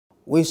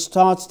We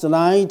start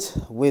tonight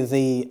with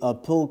the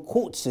appeal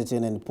court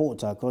sitting in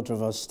Port Harcourt,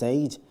 Rivers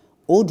State,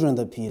 ordering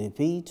the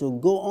P.D.P to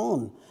go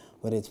on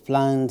with its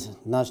planned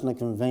National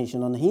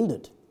Convention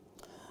unhindered.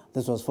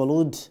 This was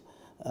followed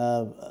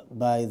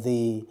by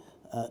the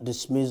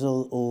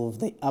dismissal of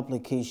the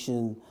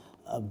application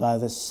by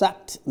the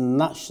sacked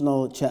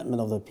national chairman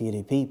of the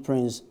P.D.P,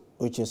 Prince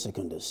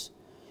Secondus.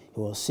 He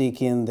was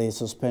seeking the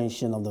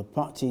suspension of the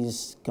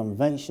party's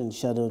convention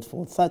scheduled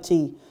for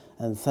 30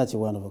 and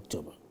 31 of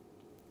October.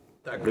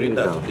 Agreed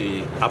that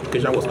the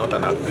application was not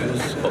an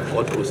abuse of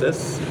court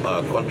process,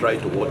 contrary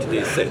to what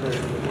they said.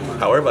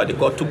 However, the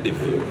court took the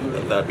view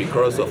that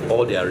because of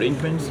all the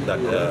arrangements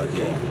that the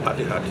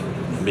party had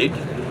made,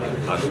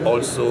 and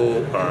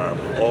also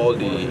all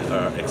the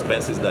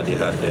expenses that they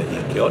had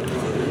incurred,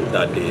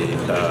 that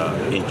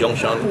the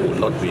injunction would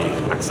not be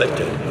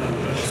accepted.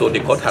 So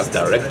the court has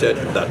directed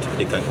that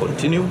they can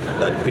continue,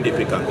 that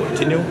P.D.P can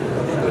continue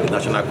with the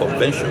National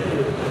Convention.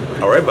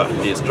 However,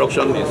 the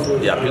instruction is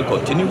the appeal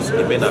continues,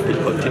 the main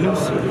appeal continues,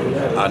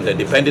 and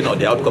depending on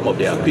the outcome of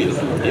the appeal,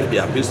 if the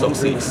appeal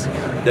succeeds,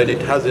 then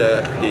it has the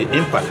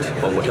impact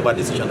on whatever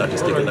decision that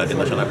is taken at the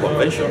National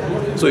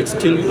Convention. So it's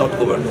still not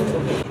over.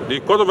 The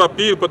Court of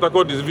Appeal, Port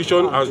Harcourt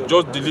Division, has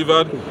just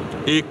delivered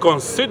a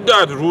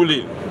considered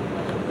ruling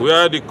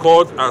where the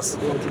court has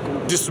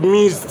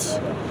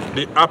dismissed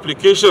the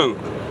application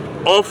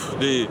of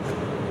the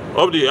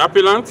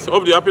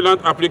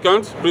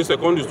applicant, Prince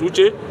Secondus,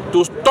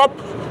 to stop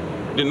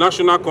the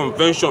National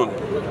Convention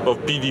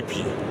of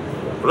P.D.P.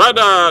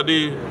 Rather,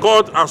 the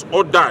court has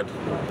ordered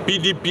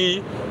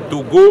P.D.P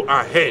to go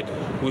ahead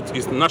with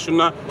its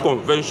National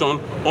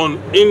Convention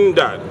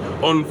unhindered,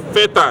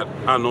 unfettered,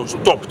 and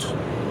unstopped.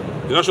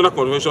 The National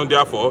Convention,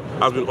 therefore,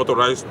 has been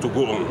authorized to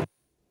go on.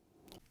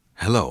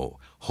 Hello.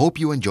 Hope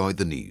you enjoyed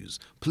the news.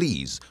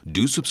 Please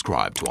do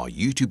subscribe to our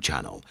YouTube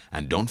channel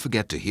and don't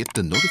forget to hit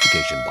the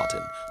notification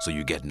button so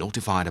you get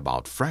notified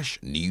about fresh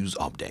news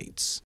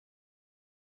updates.